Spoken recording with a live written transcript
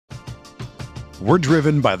We're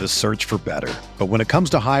driven by the search for better. But when it comes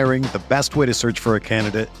to hiring, the best way to search for a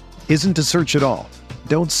candidate isn't to search at all.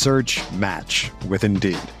 Don't search, match with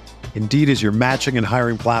Indeed. Indeed is your matching and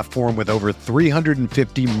hiring platform with over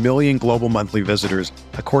 350 million global monthly visitors,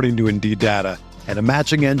 according to Indeed data, and a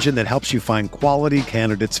matching engine that helps you find quality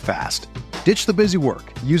candidates fast. Ditch the busy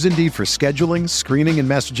work. Use Indeed for scheduling, screening, and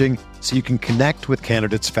messaging so you can connect with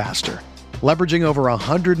candidates faster. Leveraging over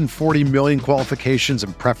 140 million qualifications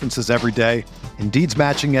and preferences every day, Indeed's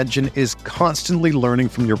matching engine is constantly learning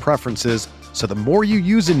from your preferences, so the more you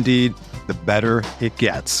use Indeed, the better it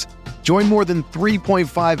gets. Join more than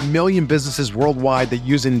 3.5 million businesses worldwide that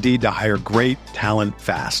use Indeed to hire great talent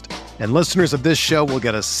fast. And listeners of this show will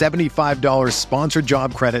get a $75 sponsored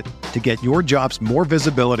job credit to get your jobs more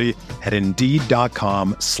visibility at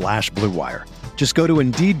Indeed.com/Blue Wire. Just go to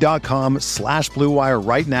Indeed.com/Blue Wire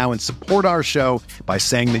right now and support our show by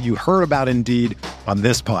saying that you heard about Indeed on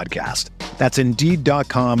this podcast. That's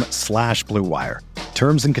Indeed.com/Blue Wire.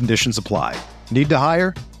 Terms and conditions apply. Need to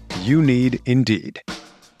hire? You need Indeed.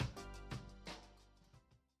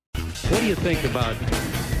 What do you think about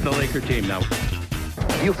the Laker team now?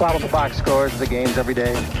 You follow the box scores of the games every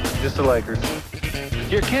day? Just the Lakers.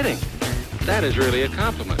 You're kidding. That is really a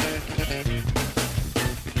compliment.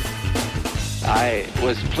 I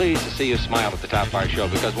was pleased to see you smile at the top of our show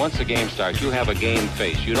because once the game starts, you have a game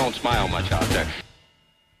face. You don't smile much out there.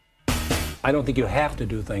 I don't think you have to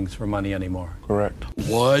do things for money anymore. Correct.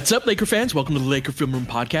 What's up, Laker fans? Welcome to the Laker Film Room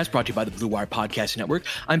Podcast, brought to you by the Blue Wire Podcast Network.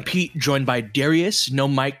 I'm Pete, joined by Darius. No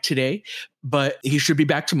Mike today, but he should be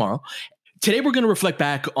back tomorrow. Today, we're going to reflect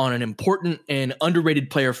back on an important and underrated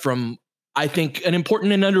player from, I think, an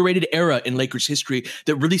important and underrated era in Lakers history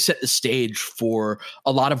that really set the stage for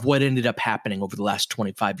a lot of what ended up happening over the last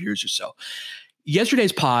 25 years or so.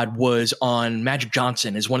 Yesterday's pod was on Magic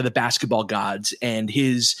Johnson as one of the basketball gods and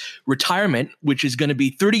his retirement, which is going to be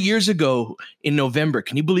 30 years ago in November.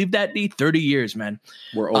 Can you believe that, D? 30 years, man.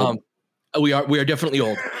 We're old. We are definitely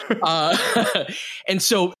old. And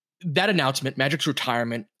so that announcement, Magic's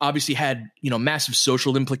retirement, obviously had, massive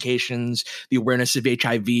social implications, the awareness of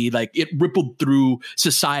HIV, like it rippled through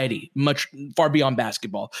society much far beyond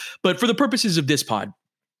basketball. But for the purposes of this pod,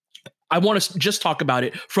 I want to just talk about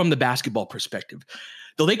it from the basketball perspective.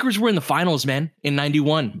 The Lakers were in the finals, man, in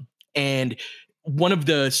 91. And one of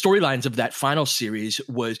the storylines of that final series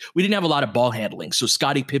was we didn't have a lot of ball handling. So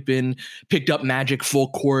Scottie Pippen picked up Magic full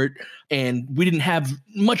court, and we didn't have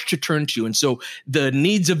much to turn to. And so the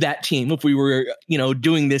needs of that team, if we were,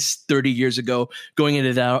 doing this 30 years ago, going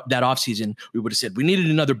into that offseason, we would have said we needed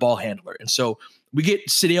another ball handler. And so we get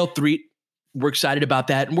Sedale Threatt. We're excited about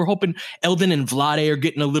that. And we're hoping Eldon and Vlade are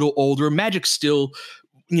getting a little older. Magic's still,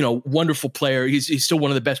 wonderful player. He's still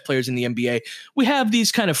one of the best players in the NBA. We have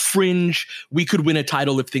these kind of fringe, we could win a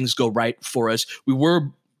title if things go right for us. We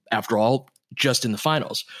were, after all, just in the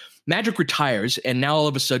finals. Magic retires, and now all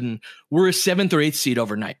of a sudden, we're a 7th or 8th seed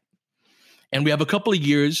overnight. And we have a couple of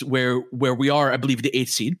years where we are, I believe, the 8th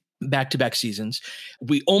seed. Back-to-back seasons.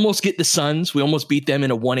 We almost get the Suns. We almost beat them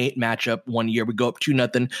in a 1-8 matchup one year. We go up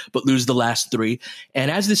 2-0, but lose the last 3.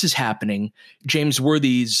 And as this is happening, James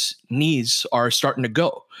Worthy's knees are starting to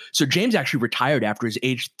go. So James actually retired after his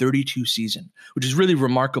age 32 season, which is really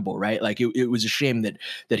remarkable, right? Like it was a shame that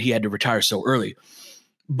he had to retire so early.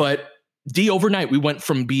 But overnight, we went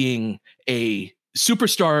from being a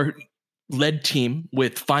superstar led team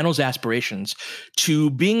with finals aspirations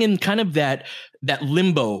to being in kind of that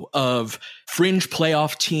limbo of fringe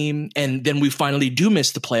playoff team. And then we finally do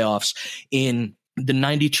miss the playoffs in the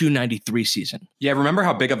 92-93 season. Yeah. Remember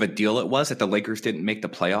how big of a deal it was that the Lakers didn't make the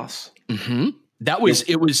playoffs? Mm-hmm.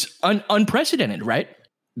 It was unprecedented, right?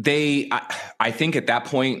 I think at that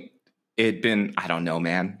point it'd been, I don't know,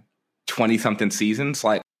 man, 20 something seasons.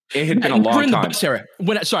 Like, it had been a long during time. The Buss era.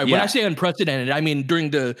 When I say unprecedented, I mean during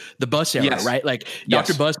the Buss era, yes. Right? Like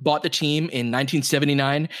Dr. Buss bought the team in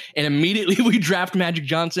 1979, and immediately we draft Magic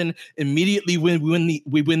Johnson. Immediately we win the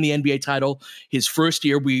NBA title. His first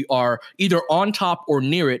year, we are either on top or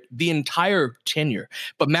near it the entire tenure.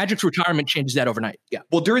 But Magic's retirement changes that overnight. Yeah.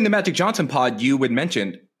 Well, during the Magic Johnson pod, you had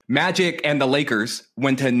mentioned Magic and the Lakers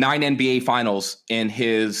went to 9 NBA finals in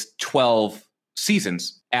his 12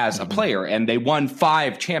 seasons as a player, and they won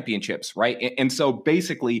 5 championships, right? And so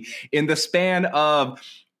basically in the span of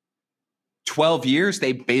 12 years,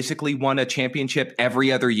 they basically won a championship every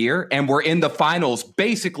other year, and were in the finals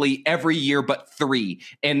basically every year but 3.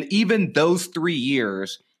 And even those 3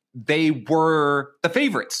 years, they were the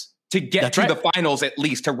favorites to get to the finals, at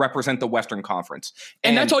least to represent the Western Conference.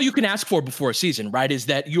 And that's all you can ask for before a season, right? Is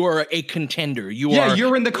that you're a contender.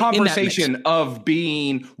 You're in the conversation of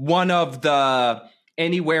being one of the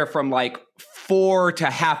anywhere from like 4 to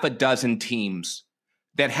half a dozen teams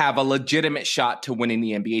that have a legitimate shot to winning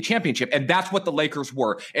the NBA championship. And that's what the Lakers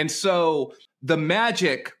were. And so the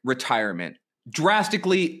Magic retirement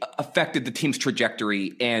drastically affected the team's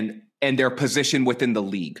trajectory and their position within the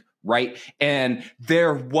league, right? And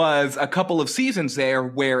there was a couple of seasons there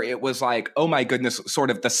where it was like, oh my goodness,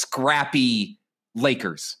 sort of the scrappy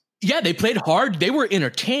Lakers. Yeah, they played hard. They were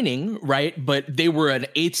entertaining, right? But they were an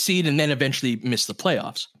 8th seed and then eventually missed the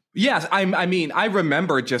playoffs. Yes, I mean, I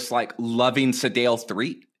remember just like loving Sedale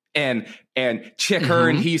Threatt and Chick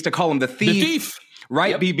Hearn. He used to call him the thief.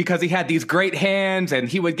 Right? Yep. Because he had these great hands and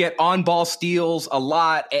he would get on-ball steals a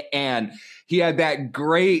lot. And he had that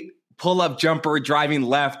great pull-up jumper driving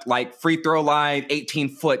left, like free throw line,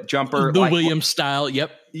 18-foot jumper. The like, Williams style,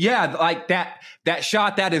 yep. Yeah, like that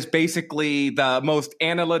shot, that is basically the most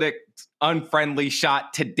analytic, unfriendly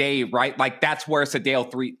shot today, right? Like that's where Sedale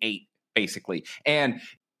Threatt ate, basically. And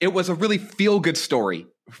it was a really feel-good story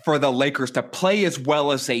for the Lakers to play as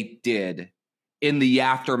well as they did in the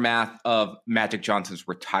aftermath of Magic Johnson's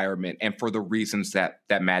retirement and for the reasons that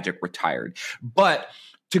Magic retired. But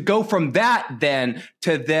to go from that then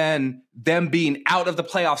to then them being out of the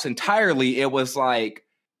playoffs entirely, it was like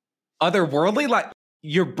otherworldly. Like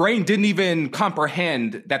your brain didn't even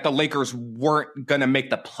comprehend that the Lakers weren't going to make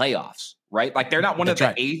the playoffs, right? Like they're not one of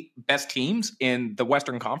the 8 best teams in the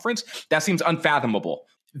Western Conference. That seems unfathomable.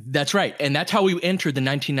 That's right. And that's how we entered the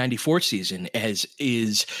 1994 season,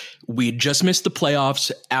 we just missed the playoffs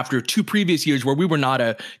after 2 previous years where we were not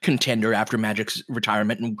a contender after Magic's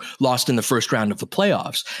retirement and lost in the first round of the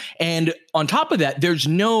playoffs. And on top of that, there's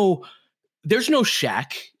no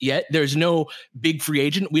Shaq yet. There's no big free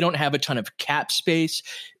agent. We don't have a ton of cap space.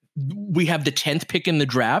 We have the 10th pick in the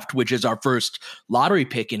draft, which is our first lottery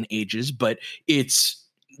pick in ages, but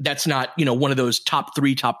that's not, one of those top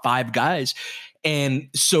 3, top 5 guys. And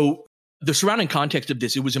so the surrounding context of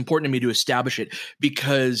this, it was important to me to establish it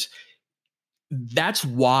because that's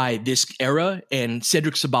why this era and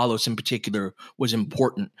Cedric Ceballos in particular was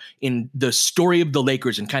important in the story of the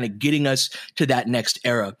Lakers and kind of getting us to that next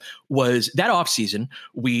era. Was that offseason,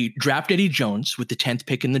 we drafted Eddie Jones with the 10th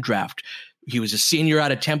pick in the draft. He was a senior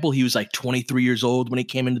out of Temple. He was like 23 years old when he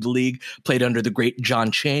came into the league, played under the great John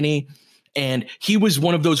Chaney. And he was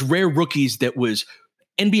one of those rare rookies that was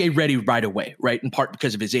NBA ready right away, right? In part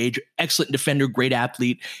because of his age, excellent defender, great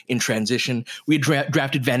athlete in transition. We had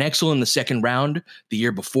drafted Van Exel in the 2nd round the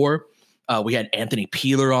year before. We had Anthony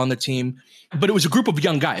Peeler on the team, but it was a group of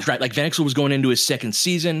young guys, right? Like Van Exel was going into his 2nd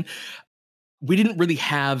season. We didn't really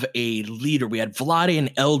have a leader. We had Vlade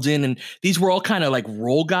and Eldon, and these were all kind of like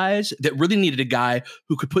role guys that really needed a guy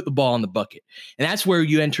who could put the ball in the bucket. And that's where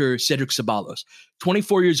you enter Cedric Ceballos.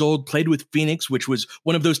 24 years old, played with Phoenix, which was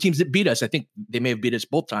one of those teams that beat us. I think they may have beat us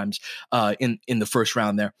both times in the first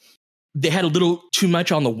round there. They had a little too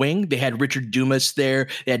much on the wing. They had Richard Dumas there.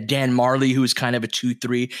 They had Dan Marley, who was kind of a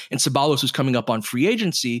 2-3, and Ceballos was coming up on free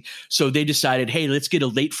agency. So they decided, hey, let's get a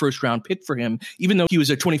late first round pick for him, even though he was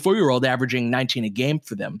a 24-year-old averaging 19 a game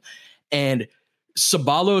for them. And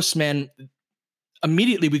Ceballos, man,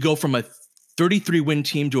 immediately we go from a 33-win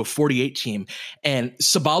team to a 48 team. And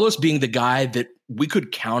Ceballos being the guy that we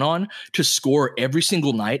could count on to score every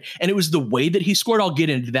single night. And it was the way that he scored. I'll get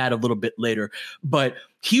into that a little bit later. But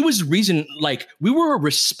he was the reason, like, we were a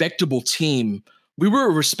respectable team. We were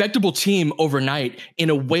a respectable team overnight in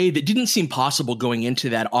a way that didn't seem possible going into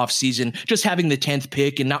that offseason, just having the 10th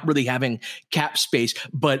pick and not really having cap space.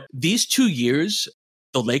 But these 2 years,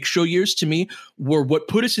 the Lake Show years, to me, were what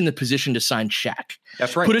put us in the position to sign Shaq.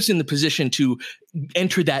 That's right. Put us in the position to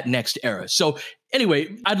enter that next era. So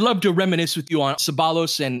anyway, I'd love to reminisce with you on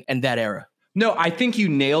Ceballos and that era. No, I think you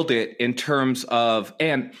nailed it in terms of,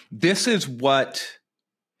 and this is what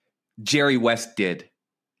Jerry West did,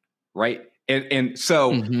 right? And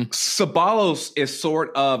so Ceballos is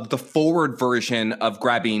sort of the forward version of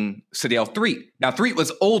grabbing Sedale Threatt. Now, Threatt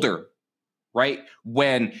was older, right,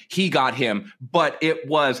 when he got him, but it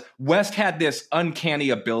was, West had this uncanny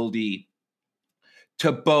ability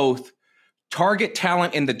to both target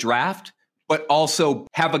talent in the draft, but also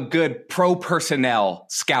have a good pro personnel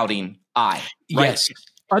scouting eye. Right? Yes.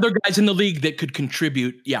 Other guys in the league that could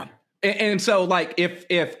contribute. Yeah. And so, like,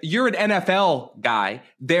 if you're an NFL guy,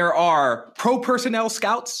 there are pro personnel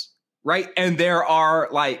scouts, right? And there are,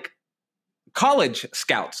 like, college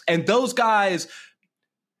scouts. And those guys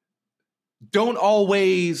don't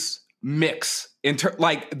always mix.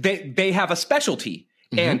 They have a specialty.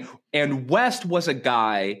 And West was a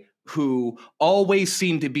guy who always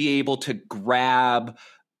seemed to be able to grab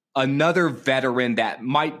another veteran that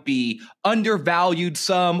might be undervalued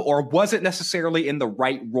some or wasn't necessarily in the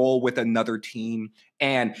right role with another team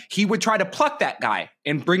And he would try to pluck that guy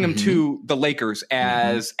and bring him to the Lakers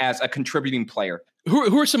as a contributing player.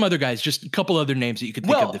 Who are some other guys? Just a couple other names that you could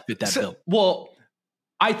think of that fit that bill. Well,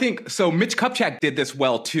 I think so. Mitch Kupchak did this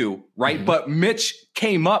well too, right? But Mitch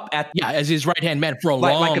came up as his right-hand man for a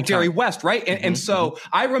long time. Like a Jerry West, right? And so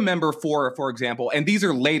I remember, for example, and these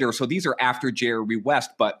are later, so these are after Jerry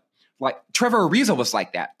West, but like Trevor Ariza was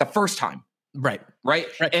like that the first time. Right.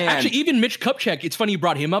 And actually, even Mitch Kupchak, it's funny you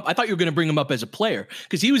brought him up. I thought you were going to bring him up as a player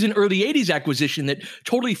because he was an early 80s acquisition that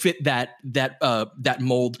totally fit that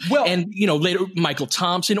mold. Well, and later Michael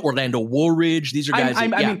Thompson, Orlando Woolridge, these are guys. I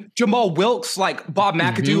mean, Jamal Wilkes, like Bob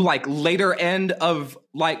McAdoo, like later end of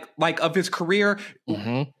like of his career.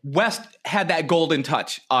 West had that golden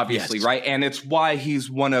touch, obviously, right? And it's why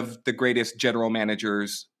he's one of the greatest general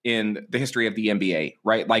managers in the history of the NBA,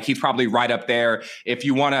 right? Like he's probably right up there. If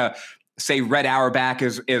you want to say Red Auerbach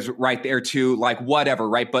is right there too, like whatever,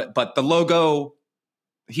 right? But the logo,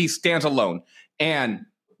 he stands alone. And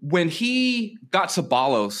when he got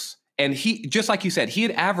Ceballos, and he, just like you said, he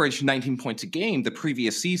had averaged 19 points a game the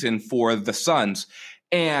previous season for the Suns.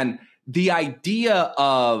 And the idea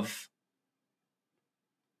of,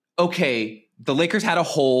 okay, the Lakers had a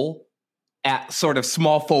hole at sort of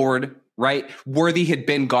small forward, right? Worthy had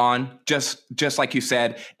been gone, just like you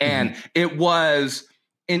said. And it was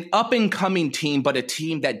an up-and-coming team, but a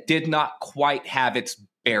team that did not quite have its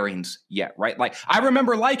bearings yet, right? Like, I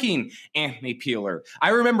remember liking Anthony Peeler.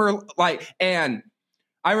 I remember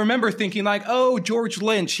thinking like, oh, George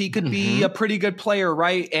Lynch, he could be a pretty good player,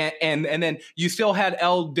 right? And then you still had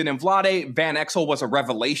Eldon and Vlade. Van Exel was a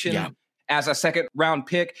revelation as a second-round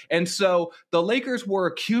pick. And so the Lakers were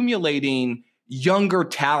accumulating younger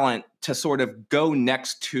talent to sort of go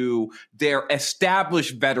next to their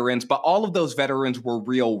established veterans, but all of those veterans were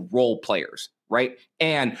real role players, right?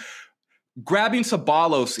 And grabbing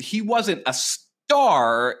Ceballos, he wasn't a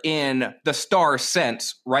star in the star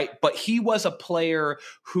sense, right? But he was a player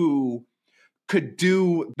who could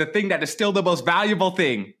do the thing that is still the most valuable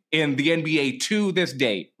thing in the NBA to this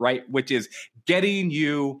day, right? Which is getting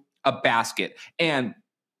you a basket. And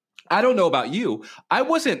I don't know about you, I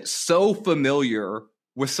wasn't so familiar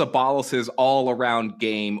with Ceballos' all-around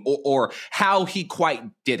game or how he quite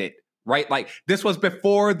did it, right? Like, this was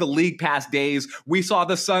before the League Pass days. We saw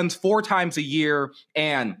the Suns 4 times a year,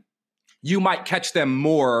 and you might catch them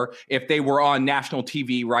more if they were on national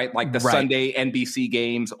TV, right? Like the Sunday NBC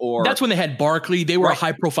games, or that's when they had Barkley. They were a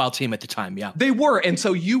high-profile team at the time, yeah. They were, and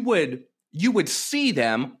so you would see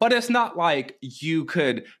them, but it's not like you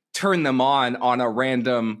could turn them on a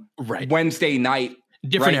random Wednesday night.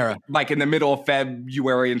 Different era. Like in the middle of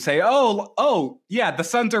February and say, oh, yeah, the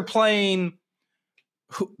Suns are playing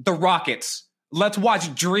the Rockets. Let's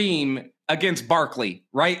watch Dream against Barkley,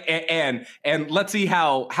 right? And let's see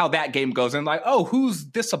how that game goes. And like, oh, who's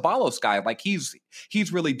this Ceballos guy? Like he's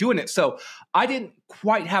really doing it. So I didn't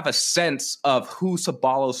quite have a sense of who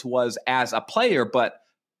Ceballos was as a player, but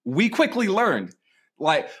we quickly learned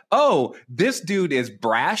like, oh, this dude is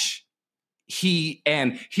brash. He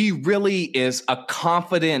really is a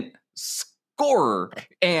confident scorer,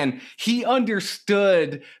 and he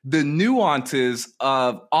understood the nuances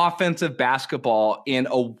of offensive basketball in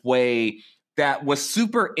a way that was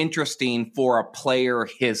super interesting for a player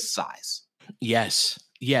his size. Yes,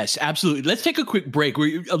 absolutely. Let's take a quick break.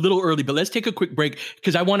 We're a little early, but let's take a quick break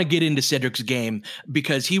because I want to get into Cedric's game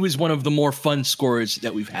because he was one of the more fun scorers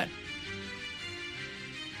that we've had.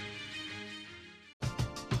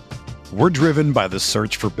 We're driven by the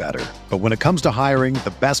search for better. But when it comes to hiring,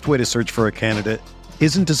 the best way to search for a candidate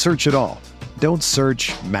isn't to search at all. Don't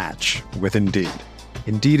search, match with Indeed.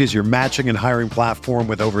 Indeed is your matching and hiring platform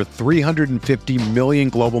with over 350 million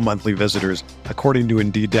global monthly visitors, according to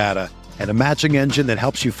Indeed data, and a matching engine that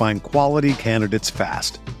helps you find quality candidates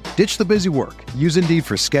fast. Ditch the busy work. Use Indeed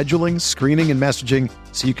for scheduling, screening, and messaging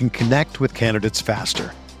so you can connect with candidates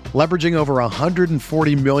faster. Leveraging over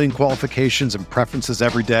 140 million qualifications and preferences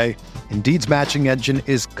every day, Indeed's matching engine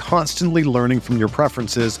is constantly learning from your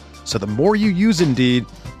preferences, so the more you use Indeed,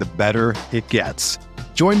 the better it gets.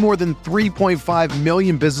 Join more than 3.5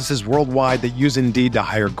 million businesses worldwide that use Indeed to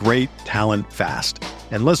hire great talent fast.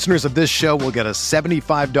 And listeners of this show will get a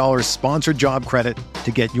 $75 sponsored job credit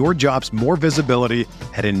to get your jobs more visibility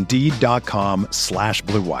at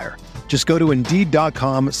Indeed.com/Blue Wire. Just go to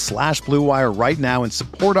Indeed.com/Blue Wire right now and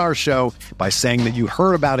support our show by saying that you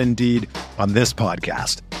heard about Indeed on this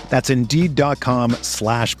podcast. That's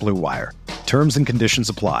Indeed.com/Blue Wire. Terms and conditions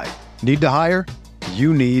apply. Need to hire?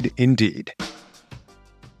 You need Indeed.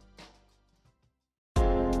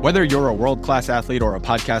 Whether you're a world-class athlete or a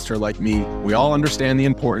podcaster like me, we all understand the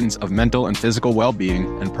importance of mental and physical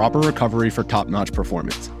well-being and proper recovery for top-notch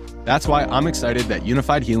performance. That's why I'm excited that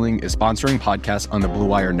Unified Healing is sponsoring podcasts on the Blue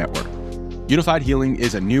Wire Network. Unified Healing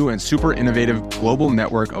is a new and super innovative global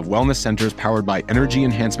network of wellness centers powered by Energy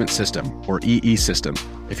Enhancement System, or EE System.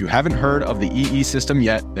 If you haven't heard of the EE System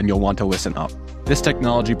yet, then you'll want to listen up. This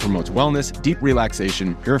technology promotes wellness, deep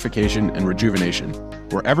relaxation, purification, and rejuvenation.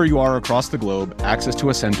 Wherever you are across the globe, access to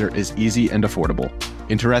a center is easy and affordable.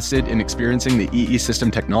 Interested in experiencing the EE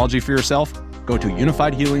System technology for yourself? Go to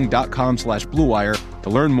unifiedhealing.com/bluewire to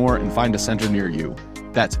learn more and find a center near you.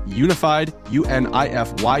 That's unified,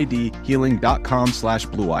 UNIFYD,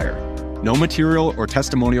 healing.com/bluewire. No material or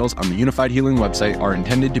testimonials on the Unified Healing website are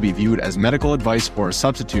intended to be viewed as medical advice or a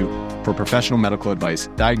substitute for professional medical advice,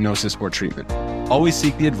 diagnosis, or treatment. Always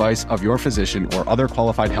seek the advice of your physician or other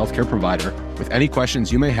qualified healthcare provider with any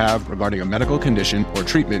questions you may have regarding a medical condition or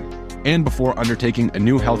treatment and before undertaking a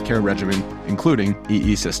new healthcare regimen, including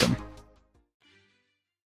EE System.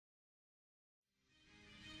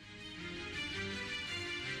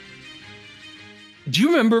 Do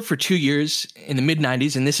you remember for 2 years in the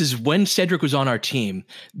mid-90s, and this is when Cedric was on our team,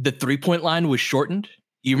 the three-point line was shortened?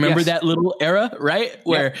 You remember that little era, right?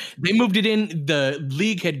 Where they moved it in. The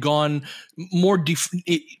league had gone more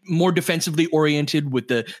defensively oriented with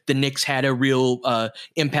the Knicks had a real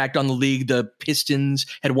impact on the league. The Pistons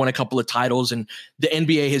had won a couple of titles, and the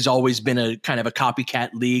NBA has always been a kind of a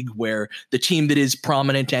copycat league where the team that is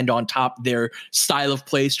prominent and on top, their style of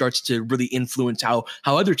play starts to really influence how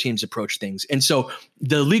other teams approach things. And so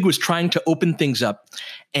the league was trying to open things up,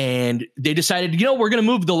 and they decided, we're going to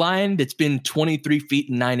move the line that's been 23 feet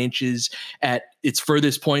and 9 inches at its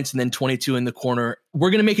furthest points and then 22 in the corner. We're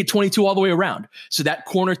going to make it 22 all the way around. So that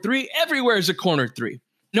corner three, everywhere is a corner three.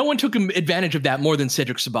 No one took advantage of that more than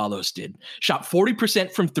Cedric Ceballos did. Shot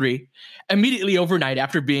 40% from three immediately overnight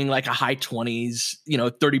after being like a high 20s,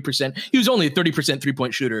 30%. He was only a 30%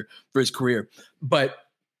 three-point shooter for his career. But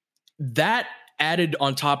that added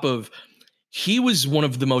on top of, he was one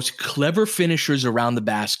of the most clever finishers around the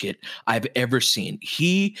basket I've ever seen.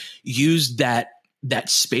 He used that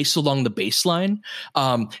space along the baseline.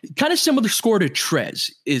 Kind of similar score to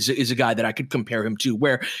Trez is a guy that I could compare him to,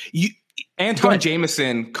 where Anton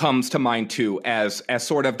Jameson comes to mind too, as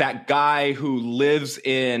sort of that guy who lives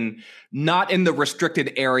not in the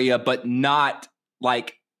restricted area, but not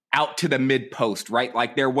like out to the mid post, right?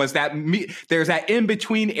 Like there's that in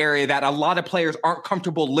between area that a lot of players aren't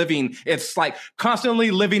comfortable living. It's like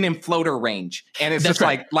constantly living in floater range, and it's just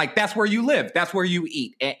right. like that's where you live, that's where you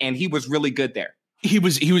eat, and he was really good there. He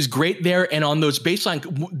was great there, and on those baseline,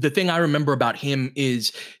 the thing I remember about him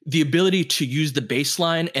is the ability to use the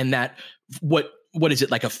baseline and that what is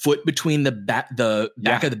it, like a foot between the back of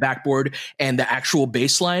the backboard and the actual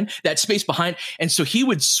baseline, that space behind. And so he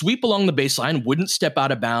would sweep along the baseline, wouldn't step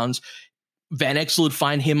out of bounds. Van Exel would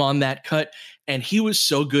find him on that cut. And he was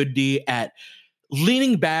so good, D, at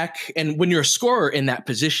leaning back. And when you're a scorer in that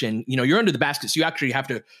position, you're under the basket. So you actually have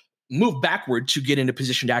to move backward to get into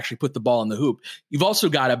position to actually put the ball in the hoop. You've also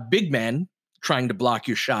got a big man trying to block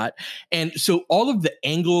your shot. And so all of the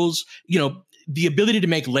angles, the ability to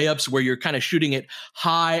make layups where you're kind of shooting it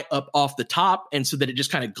high up off the top, and so that it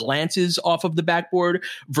just kind of glances off of the backboard,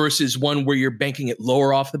 versus one where you're banking it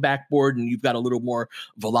lower off the backboard and you've got a little more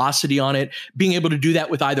velocity on it. Being able to do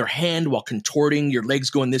that with either hand while contorting, your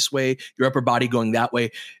legs going this way, your upper body going that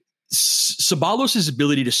way. Ceballos'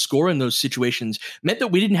 ability to score in those situations meant that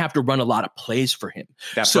we didn't have to run a lot of plays for him.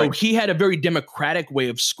 So he had a very democratic way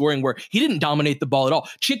of scoring where he didn't dominate the ball at all.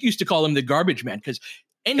 Chick used to call him the garbage man because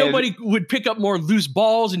nobody would pick up more loose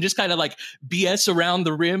balls and just kind of like BS around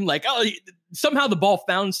the rim. Like, somehow the ball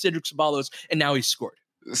found Cedric Ceballos and now he's scored.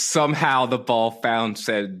 Somehow the ball found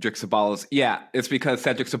Cedric Ceballos. Yeah, it's because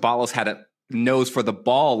Cedric Ceballos had a nose for the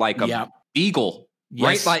ball like a beagle,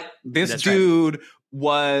 right? Like this dude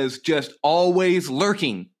was just always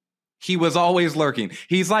lurking. He was always lurking.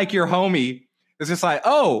 He's like your homie. It's just like,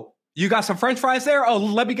 oh, you got some French fries there? Oh,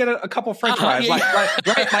 let me get a couple French fries.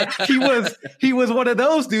 Right? Like he was one of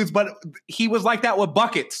those dudes, but he was like that with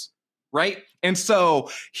buckets, right? And so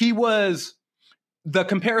the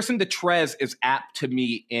comparison to Trez is apt to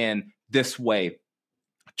me in this way.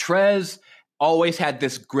 Trez always had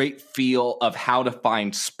this great feel of how to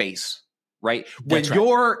find space, right? When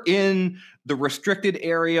you're in the restricted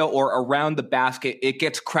area or around the basket, it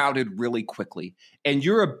gets crowded really quickly. And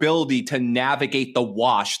your ability to navigate the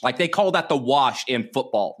wash, like they call that the wash in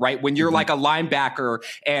football, right? When you're like a linebacker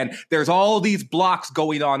and there's all these blocks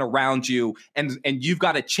going on around you and you've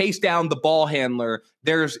got to chase down the ball handler,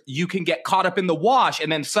 you can get caught up in the wash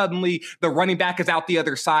and then suddenly the running back is out the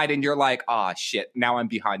other side and you're like, oh shit, now I'm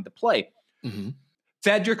behind the play.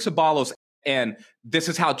 Cedric Ceballos, and this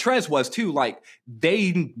is how Trez was too, like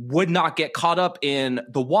they would not get caught up in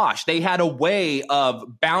the wash. They had a way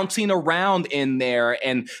of bouncing around in there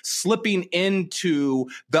and slipping into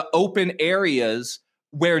the open areas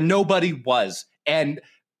where nobody was. And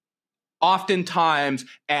oftentimes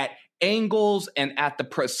at angles and at the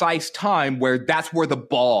precise time where that's where the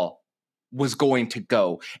ball was going to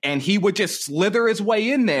go. And he would just slither his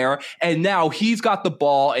way in there. And now he's got the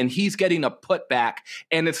ball and he's getting a putback.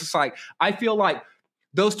 And it's just like, I feel like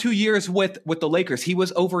those 2 years with the Lakers, he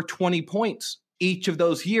was over 20 points each of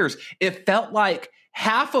those years. It felt like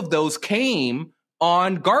half of those came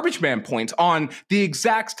on garbage man points, on the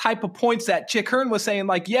exact type of points that Chick Hearn was saying,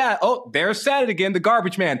 like, yeah, oh, there's Said again, the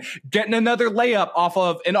garbage man, getting another layup off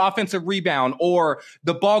of an offensive rebound, or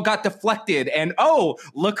the ball got deflected, and oh,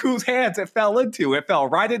 look whose hands it fell into. It fell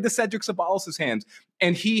right into Cedric Ceballos' hands.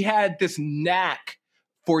 And he had this knack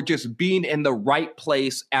for just being in the right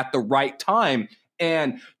place at the right time.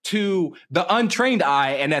 And to the untrained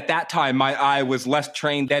eye, and at that time, my eye was less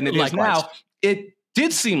trained than it is now, it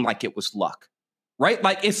did seem like it was luck. Right?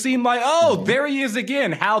 Like it seemed like, oh, there he is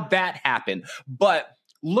again. How'd that happen? But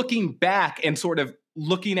looking back and sort of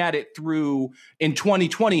looking at it through in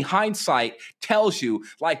 2020, hindsight tells you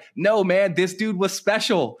like, no, man, this dude was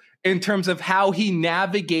special in terms of how he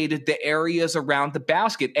navigated the areas around the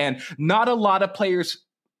basket. And there's not a lot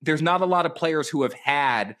of players who have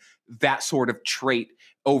had that sort of trait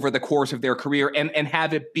over the course of their career and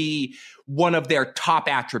have it be one of their top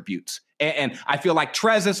attributes. And I feel like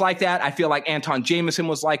Trez is like that. I feel like Anton Jameson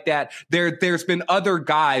was like that. There's been other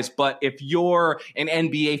guys, but if you're an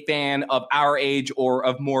NBA fan of our age or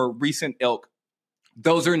of more recent ilk,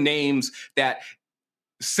 those are names that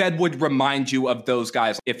Said would remind you of those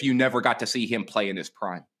guys if you never got to see him play in his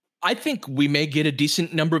prime. I think we may get a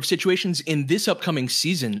decent number of situations in this upcoming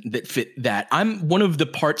season that fit that. I'm one of the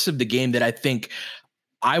parts of the game that I think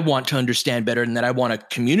I want to understand better and that I want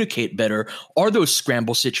to communicate better are those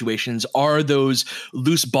scramble situations, are those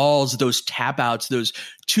loose balls, those tap outs, those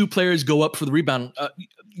two players go up for the rebound,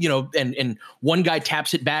 and one guy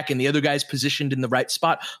taps it back and the other guy's positioned in the right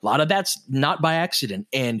spot. A lot of that's not by accident.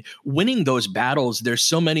 And winning those battles, there's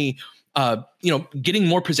so many, getting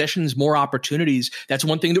more possessions, more opportunities. That's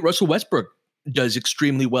one thing that Russell Westbrook does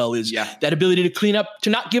extremely well is that ability to clean up,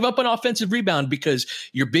 to not give up an offensive rebound because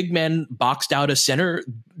your big man boxed out a center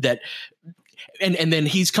and then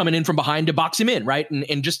he's coming in from behind to box him in, right?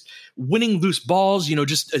 And just winning loose balls,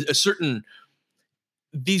 just a certain,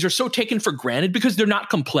 these are so taken for granted because they're not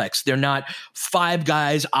complex. They're not five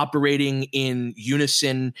guys operating in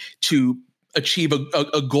unison to achieve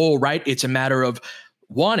a goal, right? It's a matter of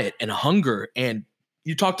want it and hunger. And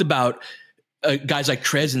you talked about guys like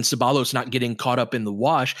Trez and Ceballos not getting caught up in the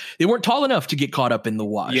wash. They weren't tall enough to get caught up in the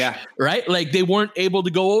wash. Yeah. Right? Like they weren't able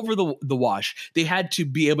to go over the wash. They had to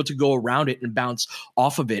be able to go around it and bounce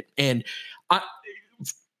off of it. And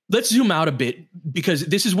let's zoom out a bit because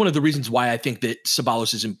this is one of the reasons why I think that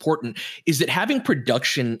Ceballos is important is that having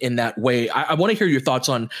production in that way, I want to hear your thoughts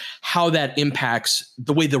on how that impacts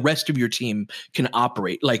the way the rest of your team can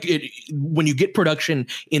operate. Like when you get production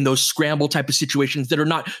in those scramble type of situations that are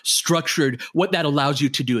not structured, what that allows you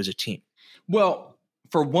to do as a team. Well,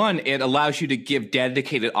 for one, it allows you to give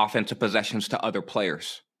dedicated offensive possessions to other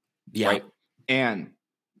players. Yeah. Right? And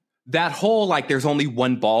that whole, like, there's only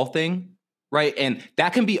one ball thing, right? And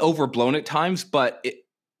that can be overblown at times, but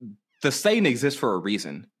the saying exists for a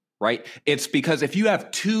reason, right? It's because if you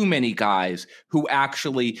have too many guys who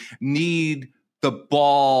actually need the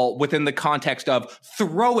ball within the context of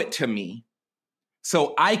throw it to me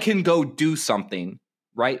so I can go do something,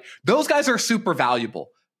 right? Those guys are super valuable,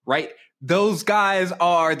 right? Those guys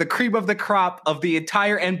are the cream of the crop of the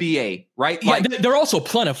entire NBA, right? Yeah, they're also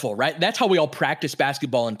plentiful, right? That's how we all practice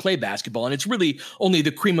basketball and play basketball. And it's really only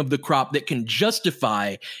the cream of the crop that can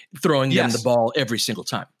justify throwing them the ball every single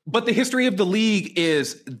time. But the history of the league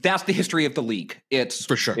that's the history of the league. It's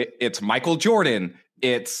for sure. It's Michael Jordan.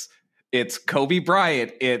 It's Kobe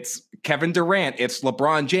Bryant. It's Kevin Durant. It's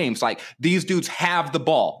LeBron James. Like, these dudes have the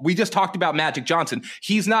ball. We just talked about Magic Johnson.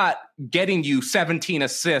 He's not getting you 17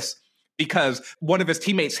 assists because one of his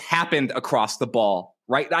teammates happened across the ball,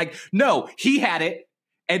 right? Like, no, he had it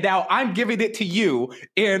And now I'm giving it to you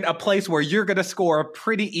in a place where you're going to score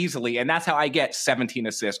pretty easily. And that's how I get 17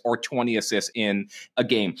 assists or 20 assists in a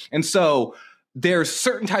game. And so there's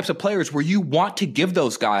certain types of players where you want to give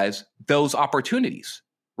those guys those opportunities,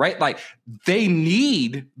 right? Like they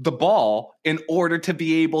need the ball in order to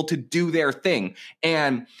be able to do their thing.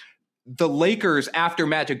 And the Lakers after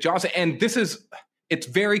Magic Johnson, and it's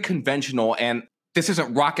very conventional, and this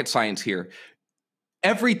isn't rocket science here.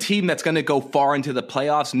 Every team that's going to go far into the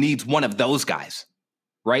playoffs needs one of those guys,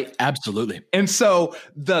 right? Absolutely. And so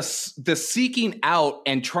the seeking out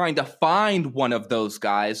and trying to find one of those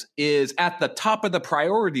guys is at the top of the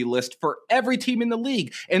priority list for every team in the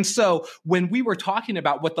league. And so when we were talking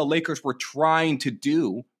about what the Lakers were trying to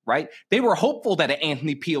do, right, they were hopeful that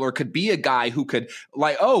Anthony Peeler could be a guy who could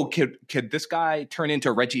could this guy turn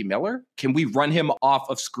into Reggie Miller? Can we run him off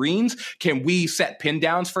of screens? Can we set pin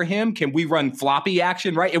downs for him? Can we run floppy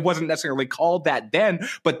action, right? It wasn't necessarily called that then,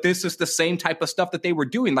 but this is the same type of stuff that they were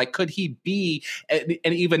doing. Like, could he be an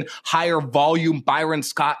even higher volume Byron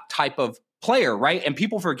Scott type of player, right? And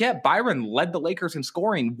people forget Byron led the Lakers in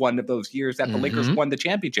scoring one of those years that the Lakers won the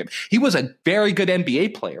championship. He was a very good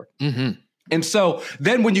NBA player. And so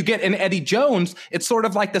then when you get an Eddie Jones, it's sort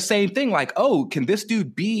of like the same thing. Like, oh, can this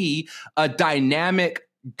dude be a dynamic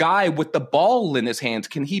guy with the ball in his hands?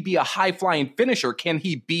 Can he be a high-flying finisher? Can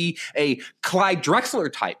he be a Clyde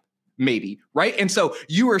Drexler type, maybe, right? And so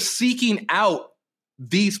you are seeking out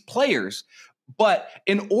these players. But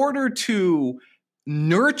in order to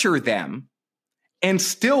nurture them and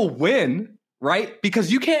still win, right?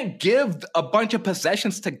 Because you can't give a bunch of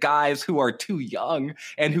possessions to guys who are too young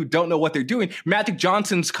and who don't know what they're doing. Magic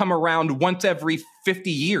Johnson's come around once every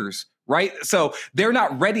 50 years, right? So they're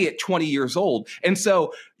not ready at 20 years old. And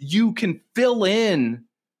so you can fill in,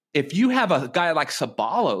 if you have a guy like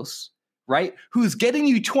Sabalos, right, who's getting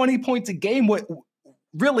you 20 points a game,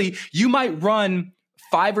 really, you might run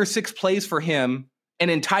 5 or 6 plays for him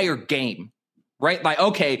an entire game. Right? Like,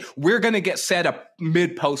 okay, we're going to get set a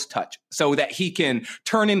mid-post touch so that he can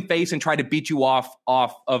turn in face and try to beat you off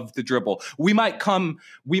of the dribble. We might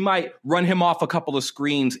run him off a couple of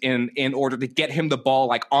screens in order to get him the ball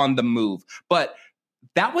like on the move. But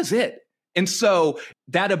that was it. And so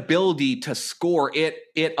that ability to score, it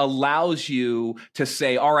allows you to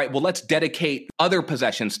say, all right, well, let's dedicate other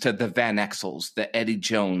possessions to the Van Exels, the Eddie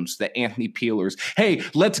Jones, the Anthony Peelers. Hey,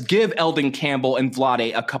 let's give Eldon Campbell and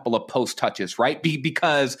Vlade a couple of post touches, right?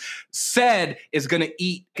 Because Ced is going to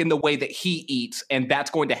eat in the way that he eats, and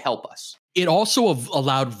that's going to help us. It also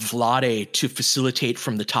allowed Vlade to facilitate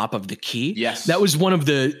from the top of the key. Yes. That was one of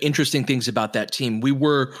the interesting things about that team. We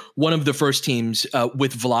were one of the first teams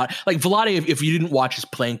with Vlade. Like Vlade, if you didn't watch his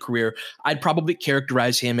playing career, I'd probably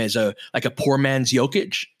characterize him as a poor man's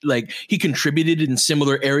Jokic. Like he contributed in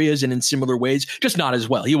similar areas and in similar ways, just not as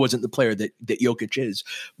well. He wasn't the player that Jokic is,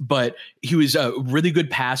 but he was a really good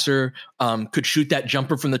passer, could shoot that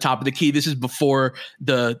jumper from the top of the key. This is before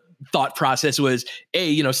the thought process was,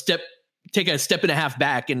 hey, take a step and a half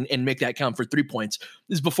back and make that count for 3 points.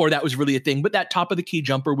 This is before that was really a thing, but that top of the key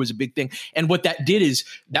jumper was a big thing. And what that did is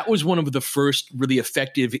that was one of the first really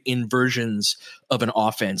effective inversions of an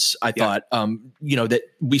offense. I thought, that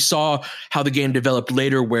we saw how the game developed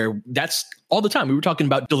later where that's all the time. We were talking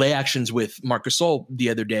about delay actions with Marc Gasol the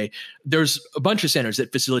other day. There's a bunch of centers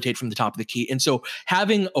that facilitate from the top of the key. And so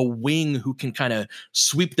having a wing who can kind of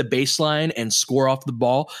sweep the baseline and score off the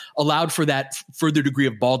ball allowed for that further degree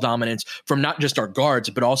of ball dominance from not just our guards,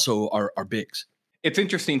 but also our bigs. It's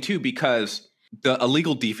interesting too, because the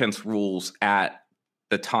illegal defense rules at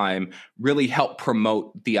the time really helped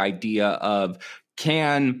promote the idea of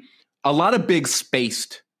can a lot of bigs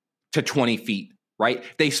spaced to 20 feet. Right?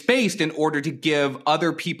 They spaced in order to give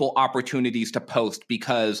other people opportunities to post,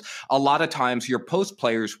 because a lot of times your post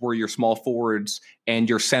players were your small forwards and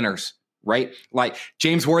your centers, right? Like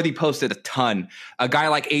James Worthy posted a ton. A guy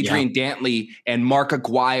like Adrian Dantley and Mark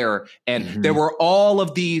Aguirre. And there were all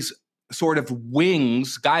of these sort of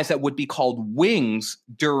wings, guys that would be called wings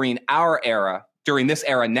during our era, during this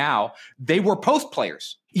era now. They were post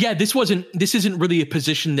players. Yeah, this isn't really a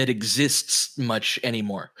position that exists much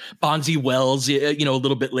anymore. Bonzi Wells, a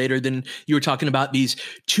little bit later than you were talking about these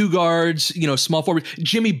two guards, small forwards.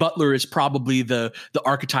 Jimmy Butler is probably the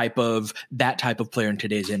archetype of that type of player in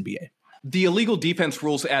today's NBA. The illegal defense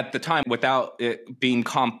rules at the time, without it being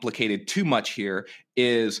complicated too much here,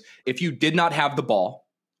 is if you did not have the ball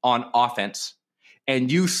on offense and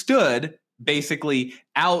you stood basically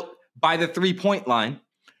out by the 3-point line,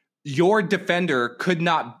 your defender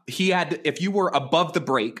if you were above the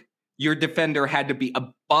break, your defender had to be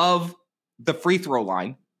above the free throw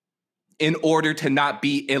line in order to not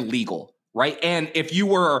be illegal. right? And if you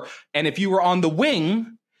were on the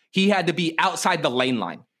wing, he had to be outside the lane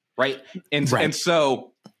line, right? And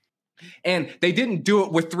so they didn't do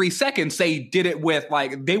it with 3 seconds. They did it with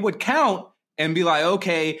they would count and be like,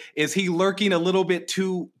 okay, is he lurking a little bit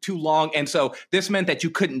too long? And so this meant that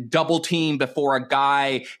you couldn't double team before a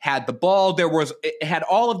guy had the ball. It had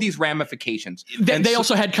all of these ramifications. They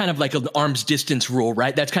also had kind of like an arm's distance rule,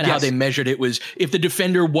 right? That's kind of how they measured it. Was if the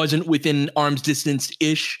defender wasn't within arm's distance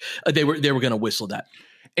ish, they were going to whistle that.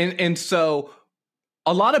 And so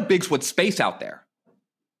a lot of bigs would space out there.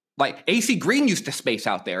 Like AC Green used to space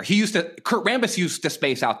out there. Kurt Rambis used to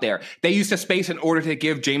space out there. They used to space in order to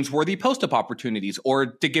give James Worthy post-up opportunities or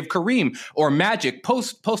to give Kareem or Magic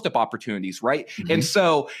post-up opportunities, right? Mm-hmm. And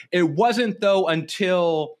so it wasn't though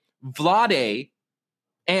until Vlade,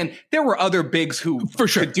 and there were other bigs who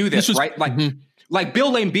could do this, right? Like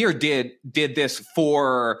Bill Laimbeer did this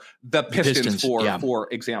for the Pistons,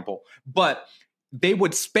 for example. But they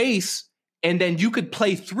would space and then you could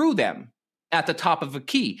play through them at the top of a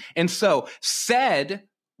key. And so Ced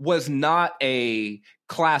was not a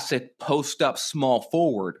classic post-up small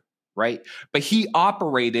forward, right? But he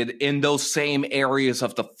operated in those same areas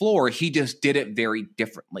of the floor. He just did it very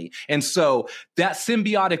differently. And so that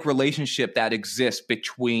symbiotic relationship that exists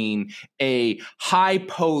between a high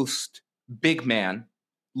post big man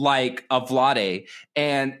like a Vlade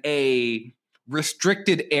and a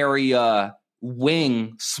restricted area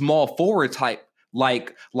wing small forward type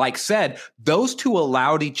like Ced, those two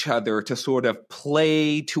allowed each other to sort of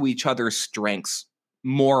play to each other's strengths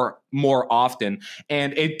more often.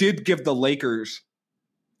 And it did give the Lakers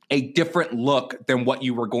a different look than what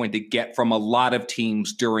you were going to get from a lot of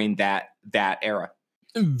teams during that era.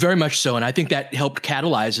 Very much so. And I think that helped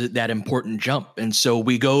catalyze that important jump. And so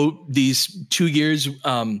we go these 2 years,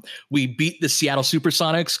 we beat the Seattle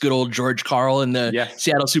Supersonics, good old George Karl and the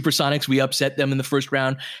Seattle Supersonics. We upset them in the first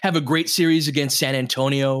round, have a great series against San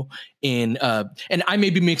Antonio and I may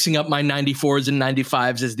be mixing up my 94s and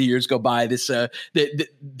 95s as the years go by. The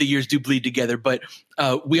years do bleed together, but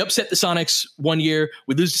we upset the Sonics 1 year.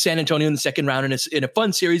 We lose to San Antonio in the second round in a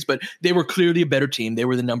fun series, but they were clearly a better team. They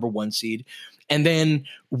were the number 1 seed. And then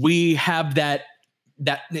we have that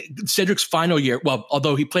Cedric's final year, well,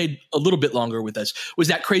 although he played a little bit longer with us, was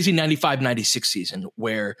that crazy 95-96 season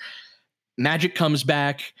where Magic comes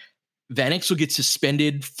back. Van Exel gets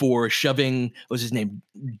suspended for shoving, what was his name?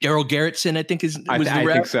 Daryl Garrettson, I think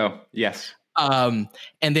I think so. Yes. And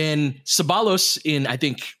then Ceballos in, I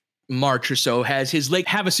think, March or so has his Lake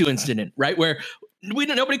Havasu incident, right? Where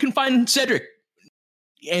nobody can find Cedric.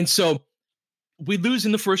 And so we lose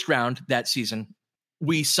in the first round that season.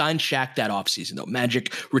 We signed Shaq that offseason, though.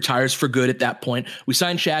 Magic retires for good at that point. We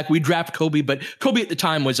signed Shaq. We draft Kobe, but Kobe at the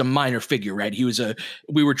time was a minor figure, right?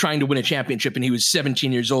 We were trying to win a championship, and he was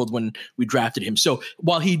 17 years old when we drafted him. So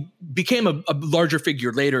while he became a larger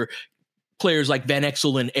figure later, players like Van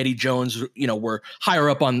Exel and Eddie Jones, were higher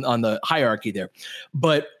up on the hierarchy there.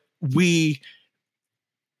 But we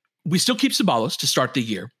still keep Ceballos to start the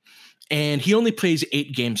year. And he only plays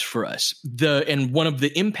 8 games for us. And one of the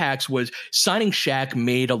impacts was signing Shaq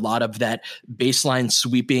made a lot of that baseline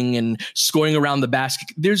sweeping and scoring around the basket.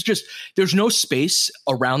 There's no space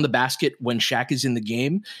around the basket when Shaq is in the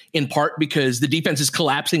game, in part because the defense is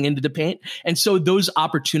collapsing into the paint. And so those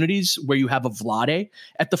opportunities where you have a Vlade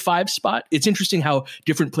at the 5 spot, it's interesting how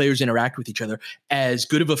different players interact with each other. As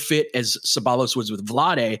good of a fit as Ceballos was with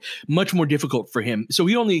Vlade, much more difficult for him. So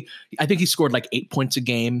I think he scored like 8 points a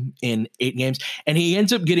game in 8 games, and he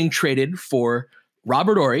ends up getting traded for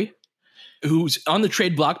Robert Horry, who's on the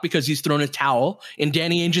trade block because he's thrown a towel in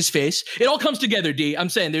Danny Ainge's face. It all comes together, D. I'm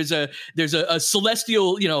saying there's a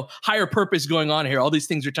celestial, higher purpose going on here. All these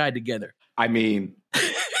things are tied together. I mean,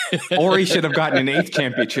 Horry should have gotten an 8th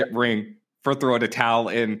championship ring for throwing a towel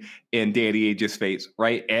in Danny Ainge's face,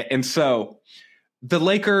 right? And so the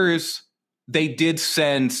Lakers, they did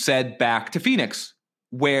send Ced back to Phoenix,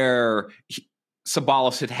 where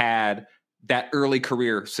Ceballos had that early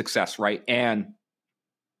career success, right? And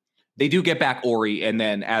they do get back Horry, and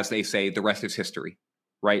then, as they say, the rest is history,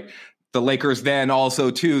 right? The Lakers then also,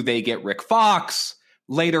 too, they get Rick Fox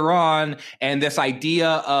later on, and this idea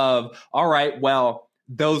of, all right, well,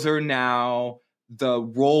 those are now the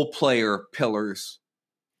role player pillars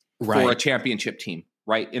for a championship team,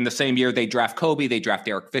 right? In the same year, they draft Kobe, they draft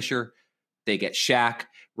Derek Fisher, they get Shaq,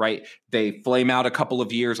 right? They flame out a couple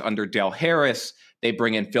of years under Del Harris. They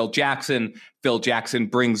bring in Phil Jackson. Phil Jackson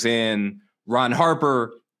brings in Ron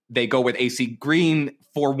Harper. They go with AC Green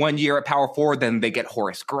for 1 year at power forward. Then they get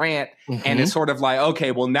Horace Grant. Mm-hmm. And it's sort of like,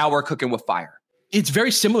 okay, well, now we're cooking with fire. It's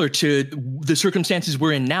very similar to the circumstances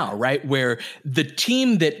we're in now, right? Where the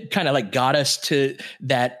team that kind of like got us to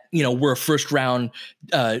that, we're a first round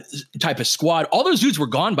type of squad. All those dudes were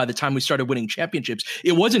gone by the time we started winning championships.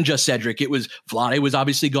 It wasn't just Cedric. It was Vlade was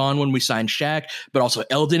obviously gone when we signed Shaq, but also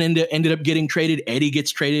Eldon ended up getting traded. Eddie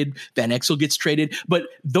gets traded. Van Exel gets traded. But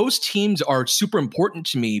those teams are super important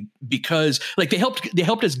to me because like they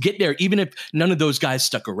helped us get there, even if none of those guys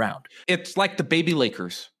stuck around. It's like the baby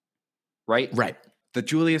Lakers. Right. The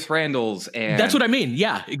Julius Randles and that's what I mean.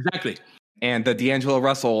 Yeah, exactly. And the D'Angelo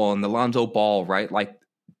Russell and the Lonzo Ball, right? Like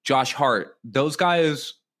Josh Hart, those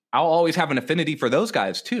guys, I'll always have an affinity for those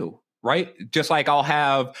guys too, right? Just like I'll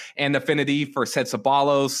have an affinity for Seth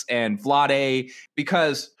Sabalos and Vlade,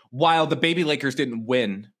 because while the baby Lakers didn't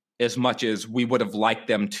win as much as we would have liked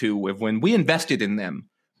them to when we invested in them.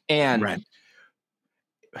 And right.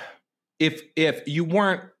 if you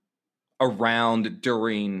weren't around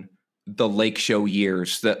during the Lake Show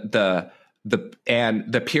years, the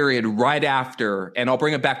period right after, and I'll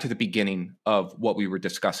bring it back to the beginning of what we were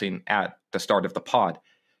discussing at the start of the pod.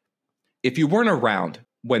 If you weren't around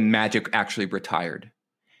when Magic actually retired,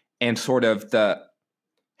 and sort of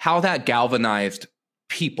how that galvanized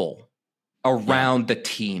people around the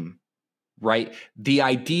team, right? The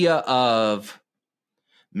idea of,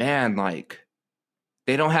 man, like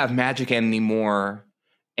they don't have Magic anymore.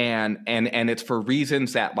 And it's for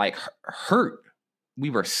reasons that like hurt. We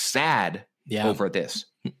were sad over this,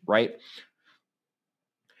 right?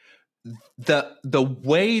 The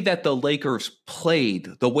way that the Lakers played,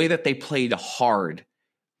 the way that they played hard,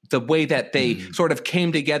 the way that they sort of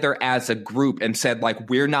came together as a group and said like,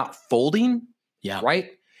 we're not folding. Yeah. Right.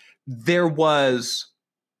 There was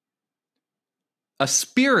a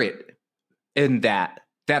spirit in that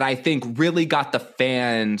I think really got the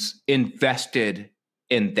fans invested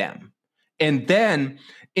in them. And then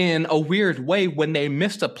in a weird way, when they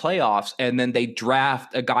missed the playoffs and then they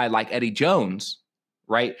draft a guy like Eddie Jones,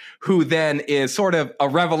 right, who then is sort of a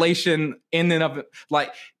revelation in and of,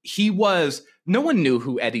 like, no one knew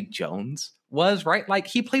who Eddie Jones was, right? Like,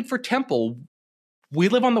 he played for Temple. We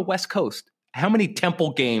live on the West Coast. How many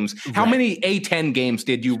Temple games, how many A-10 games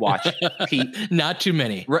did you watch, Pete? Not too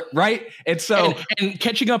many. Right? And so... And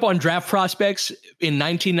catching up on draft prospects in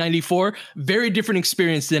 1994, very different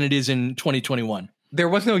experience than it is in 2021. There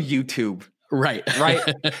was no YouTube. Right.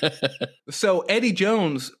 So Eddie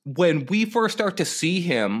Jones, when we first start to see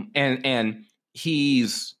him and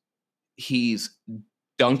he's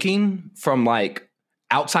dunking from like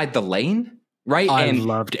outside the lane, right? I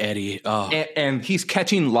loved Eddie. Oh. And he's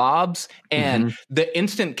catching lobs and the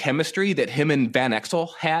instant chemistry that him and Van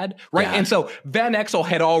Exel had, right? Yeah. And so Van Exel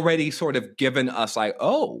had already sort of given us like,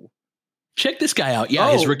 check this guy out.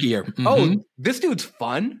 Yeah, his rookie year. This dude's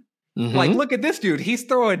fun. Like, look at this dude. He's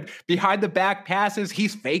throwing behind the back passes.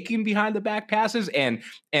 He's faking behind the back passes and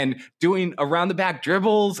doing around the back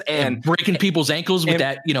dribbles and breaking people's ankles with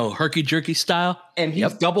that, herky jerky style. And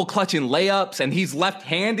he's double clutching layups and he's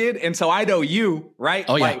left-handed. And so I know you, right?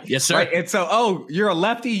 Oh, yeah. Yes, sir. Right? And so, you're a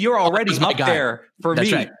lefty. You're already up there for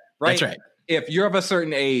me. Right. That's right. If you're of a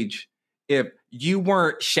certain age, if you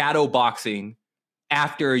weren't shadow boxing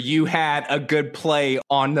after you had a good play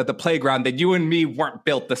on the playground, that you and me weren't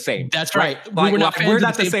built the same. That's right. Like, we're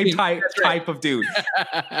not the same type of dude.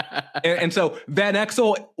 and so Van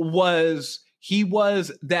Exel was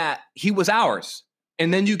ours.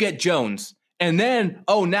 And then you get Jones. And then,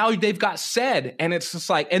 now they've got Ced. And it's just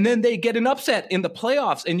like, and then they get an upset in the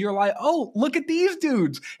playoffs. And you're like, look at these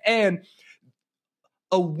dudes. And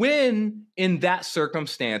a win in that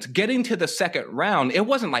circumstance, getting to the second round, it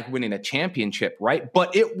wasn't like winning a championship, right?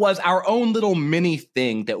 But it was our own little mini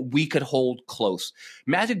thing that we could hold close.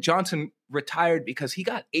 Magic Johnson retired because he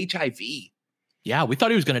got HIV. Yeah, we thought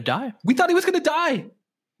he was going to die.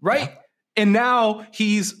 Right? Yeah. And now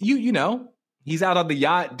he's, he's out on the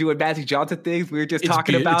yacht doing Magic Johnson things. We were just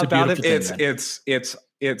talking about it.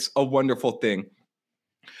 It's a wonderful thing.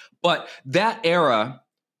 But that era,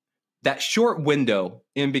 that short window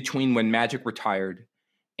in between when Magic retired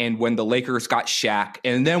and when the Lakers got Shaq,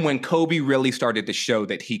 and then when Kobe really started to show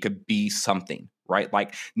that he could be something, right?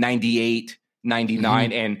 Like 98,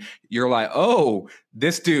 99, and you're like,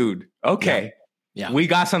 this dude, okay. Yeah. We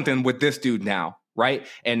got something with this dude now, right?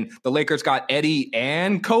 And the Lakers got Eddie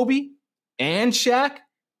and Kobe and Shaq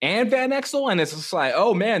and Van Exel, and it's just like,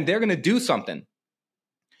 man, they're going to do something.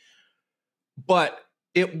 But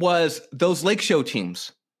it was those Lake Show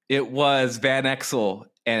teams. It was Van Exel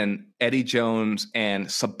and Eddie Jones and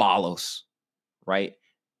Sabalos, right?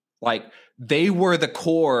 Like, they were the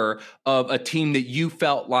core of a team that you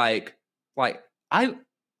felt like I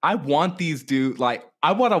want these dudes. Like,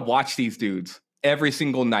 I want to watch these dudes. every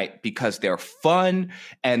single night because they're fun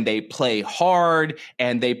and they play hard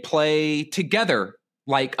and they play together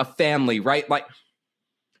like a family, right? Like,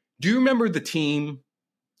 do you remember the team?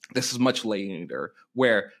 This is much later,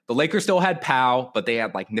 where the Lakers still had Powell, but they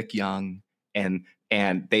had like Nick Young and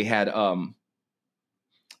they had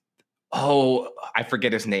I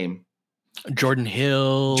forget his name. Jordan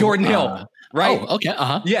Hill. Right? Oh, okay.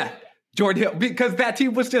 Yeah. Jordan Hill, because that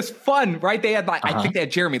team was just fun, right? They had like, I think they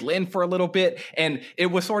had Jeremy Lin for a little bit, and it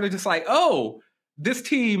was sort of just like, oh, this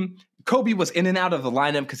team, Kobe was in and out of the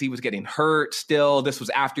lineup because he was getting hurt still. This was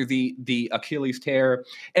after the Achilles tear.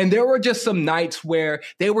 And there were just some nights where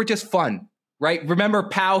they were just fun, right? Remember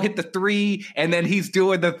Powell hit the 3 and then he's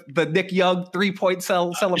doing the Nick Young 3-point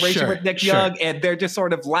celebration with Nick Young, and they're just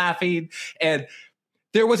sort of laughing. And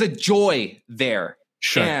there was a joy there.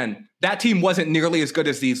 Sure. And that team wasn't nearly as good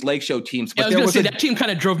as these Lake Show teams. But that team kind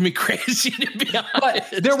of drove me crazy, to be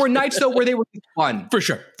honest. But there were nights, though, where they were fun. For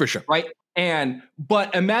sure. Right?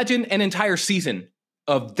 But imagine an entire season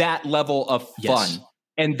of that level of fun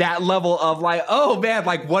and that level of like, oh man,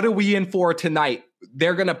 like what are we in for tonight?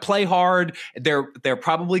 They're going to play hard. They're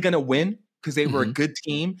probably going to win because they were a good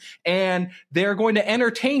team, and they're going to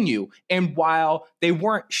entertain you. And while they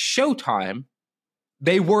weren't Showtime,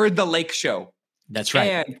 they were the Lake Show. That's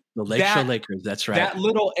right. And the Lake Show Lakers. That's right. That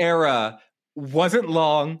little era wasn't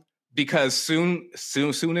long because soon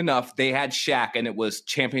enough they had Shaq and it was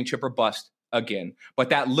championship or bust again. But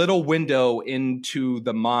that little window into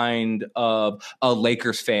the mind of a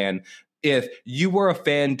Lakers fan, if you were a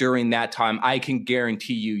fan during that time, I can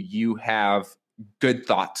guarantee you have good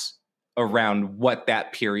thoughts around what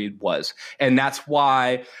that period was. And that's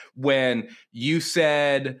why when you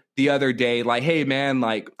said the other day, like, hey man,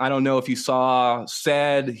 like, I don't know if you saw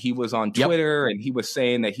said he was on Twitter and he was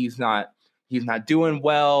saying that he's not doing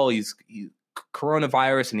well. He's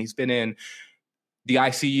coronavirus and he's been in the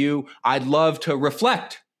ICU. I'd love to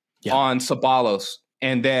reflect on Ceballos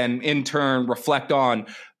and then in turn reflect on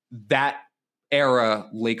that era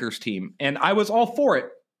Lakers team. And I was all for it,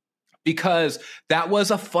 because that was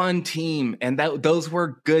a fun team and those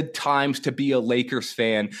were good times to be a Lakers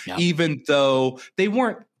fan, even though they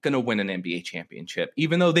weren't going to win an NBA championship,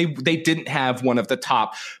 even though they didn't have one of the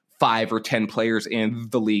top 5 or 10 players in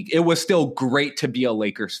the league. It was still great to be a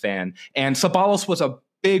Lakers fan. And Ceballos was a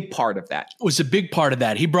big part of that. It was a big part of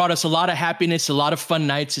that. He brought us a lot of happiness, a lot of fun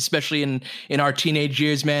nights, especially in our teenage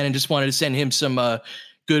years, man, and just wanted to send him some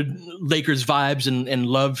good Lakers vibes and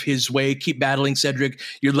love his way. Keep battling, Cedric.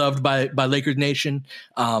 You're loved by Lakers Nation.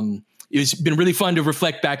 It's been really fun to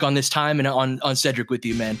reflect back on this time and on Cedric with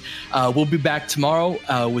you, man. We'll be back tomorrow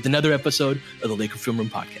with another episode of the Laker Film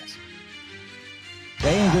Room Podcast.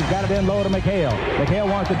 James has got it in low to McHale. McHale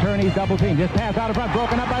wants to turn. He's double teamed. Just pass out in front.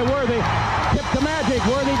 Broken up by Worthy. Tip to Magic.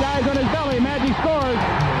 Worthy dies on his belly. Magic scores.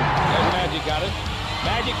 There's Magic got it.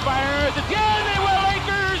 Magic fires. Again, they will.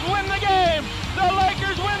 Lakers win the game. The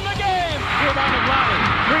Lakers win the game. Rebound of Lonnie.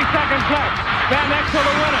 3 seconds left. Van Exel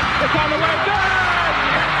to win it. It's on the way. Good!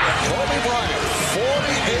 Kobe Bryant,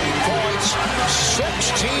 48 points,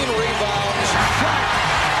 16 rebounds. Shaq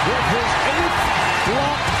with his 8th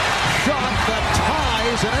block shot that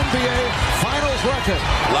ties an NBA Finals record.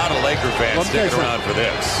 A lot of Laker fans sticking around for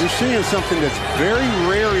this. You're seeing something that's very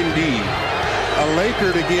rare indeed. A Laker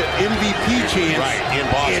to get MVP chance in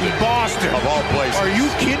Boston. Of all places. Are you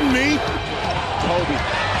kidding me? Kobe,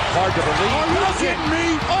 hard to believe. Are you kidding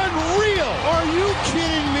me? Unreal. Are you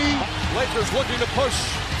kidding me? Lakers looking to push.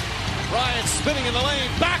 Bryant spinning in the lane.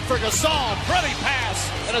 Back for Gasol. Pretty pass.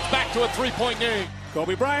 And it's back to a 3-point game.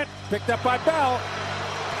 Kobe Bryant picked up by Bell.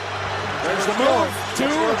 There's the move. 2,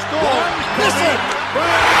 1. Listen.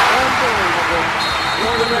 Unbelievable.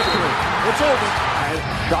 For the victory. It's over.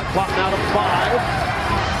 Shot clock now to 5.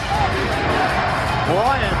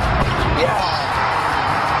 Bryant. Yes.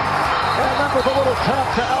 And that was a little tap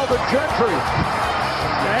to Alvin Gentry.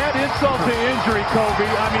 Add insult to injury, Kobe.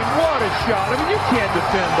 I mean, what a shot. I mean, you can't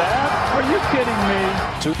defend that. Are you kidding me?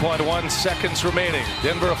 2.1 seconds remaining.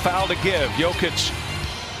 Denver a foul to give. Jokic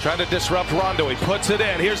trying to disrupt Rondo. He puts it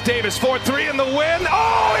in. Here's Davis, 4-3 in the win.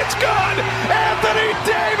 Oh, it's good! Anthony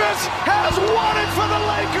Davis has won it for the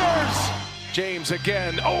Lakers! James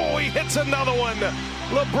again. Oh, he hits another one.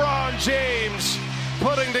 LeBron James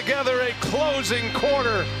putting together a closing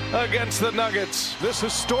quarter against the Nuggets. This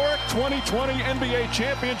historic 2020 NBA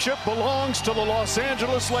championship belongs to the Los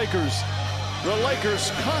Angeles Lakers. The Lakers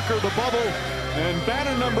conquer the bubble, and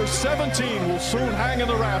banner number 17 will soon hang in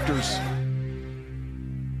the rafters.